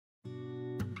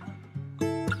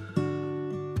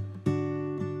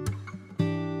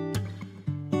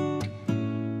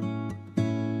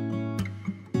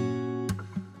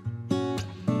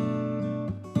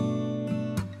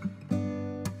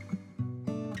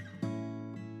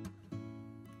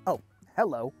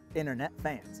Hello, internet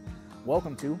fans.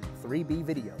 Welcome to 3B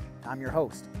Video. I'm your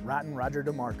host, Rotten Roger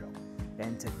DeMarco.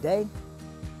 And today,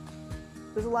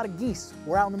 there's a lot of geese.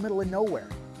 We're out in the middle of nowhere.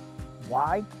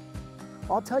 Why?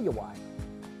 I'll tell you why.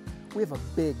 We have a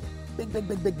big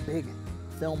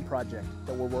film project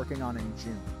that we're working on in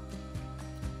June.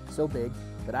 So big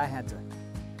that I had to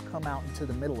come out into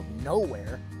the middle of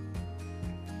nowhere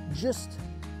just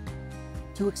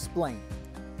to explain.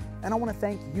 And I want to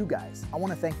thank you guys. I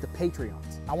want to thank the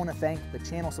Patreons. I want to thank the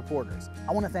channel supporters.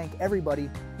 I want to thank everybody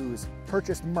who's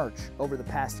purchased merch over the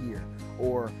past year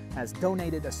or has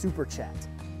donated a super chat.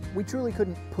 We truly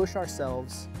couldn't push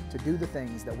ourselves to do the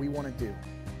things that we want to do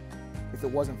if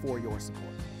it wasn't for your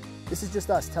support. This is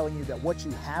just us telling you that what you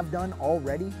have done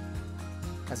already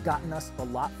has gotten us a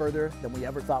lot further than we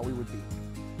ever thought we would be.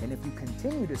 And if you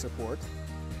continue to support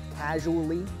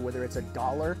casually, whether it's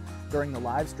 $1 during the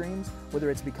live streams,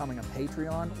 whether it's becoming a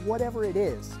Patreon, whatever it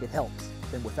is, it helps.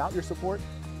 Then without your support,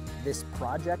 this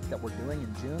project that we're doing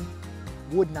in June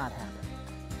would not happen.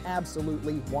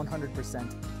 Absolutely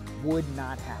 100% would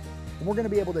not happen. And we're gonna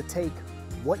be able to take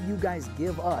what you guys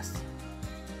give us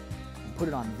and put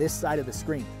it on this side of the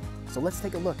screen. So let's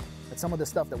take a look at some of the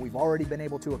stuff that we've already been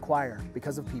able to acquire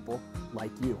because of people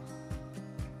like you.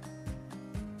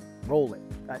 Roll it.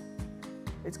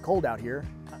 It's cold out here.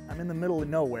 I'm in the middle of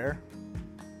nowhere.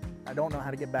 I don't know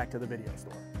how to get back to the video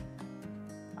store.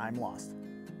 I'm lost.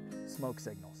 Smoke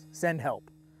signals. Send help.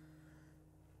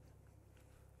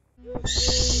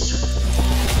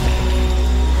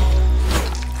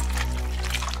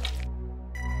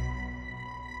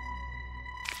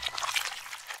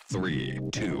 Three,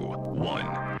 two,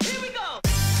 one. Here we go!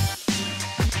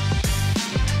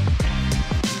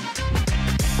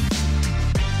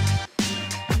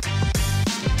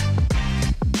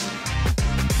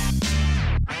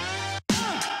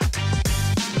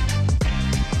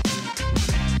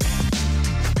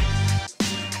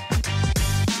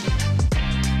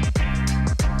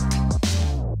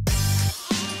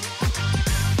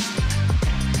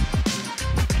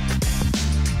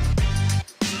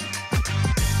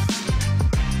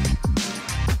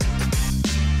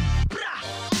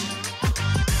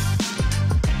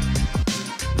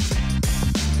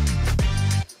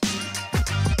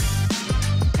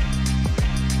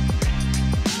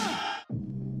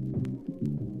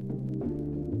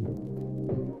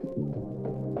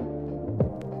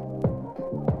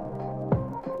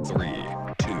 Three,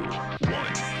 two,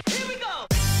 one. Here we go!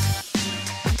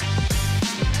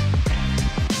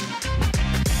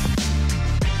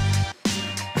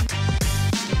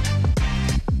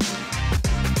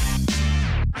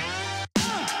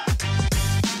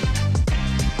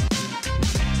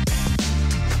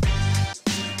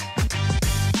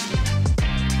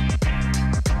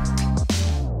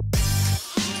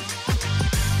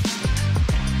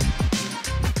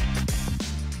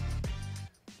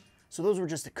 So those were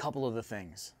just a couple of the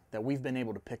things that we've been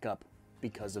able to pick up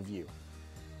because of you.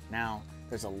 Now,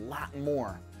 there's a lot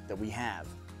more that we have,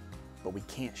 but we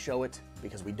can't show it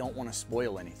because we don't want to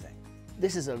spoil anything.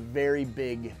 This is a very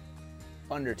big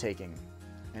undertaking.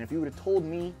 And if you would have told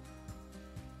me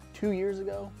 2 years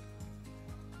ago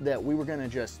that we were gonna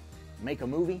just make a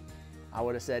movie, I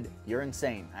would have said, you're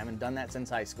insane. I haven't done that since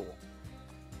high school.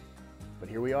 But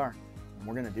here we are, and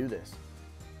we're gonna do this.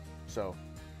 So,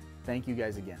 thank you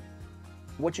guys again.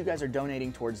 What you guys are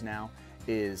donating towards now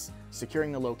is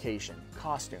securing the location,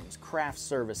 costumes, craft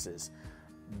services,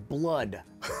 blood,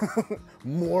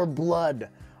 more blood,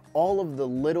 all of the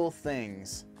little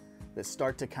things that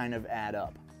start to kind of add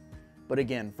up. But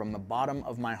again, from the bottom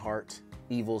of my heart,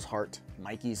 Evil's heart,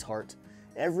 Mikey's heart,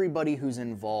 everybody who's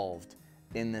involved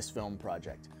in this film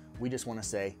project, we just want to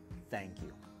say thank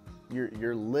you.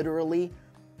 You're literally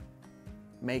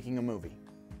making a movie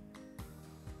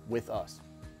with us.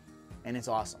 And it's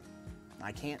awesome.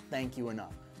 I can't thank you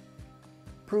enough.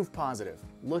 Proof positive.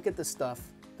 Look at the stuff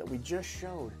that we just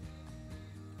showed.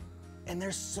 And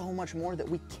there's so much more that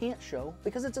we can't show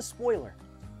because it's a spoiler.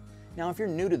 Now, if you're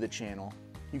new to the channel,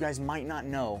 you guys might not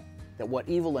know that what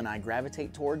Evil and I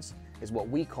gravitate towards is what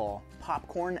we call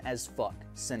popcorn as fuck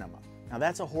cinema. Now,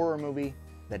 that's a horror movie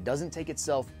that doesn't take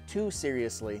itself too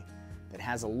seriously, that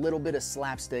has a little bit of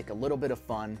slapstick, a little bit of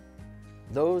fun.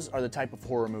 Those are the type of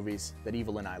horror movies that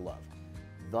Evil and I love.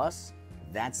 Thus,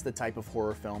 that's the type of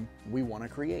horror film we want to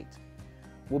create.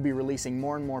 We'll be releasing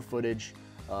more and more footage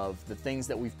of the things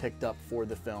that we've picked up for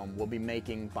the film. We'll be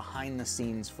making behind the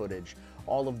scenes footage,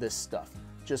 all of this stuff,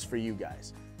 just for you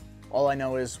guys. All I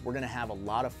know is we're gonna have a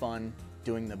lot of fun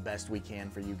doing the best we can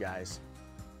for you guys,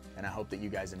 and I hope that you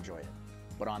guys enjoy it.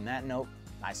 But on that note,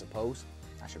 I suppose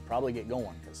I should probably get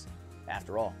going, because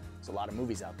after all, there's a lot of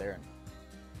movies out there and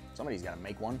Somebody's got to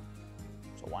make one.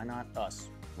 So why not us,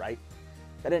 right?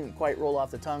 That didn't quite roll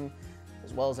off the tongue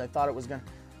as well as I thought it was going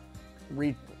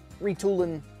to.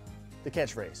 Retooling the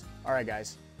catchphrase. All right,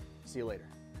 guys. See you later.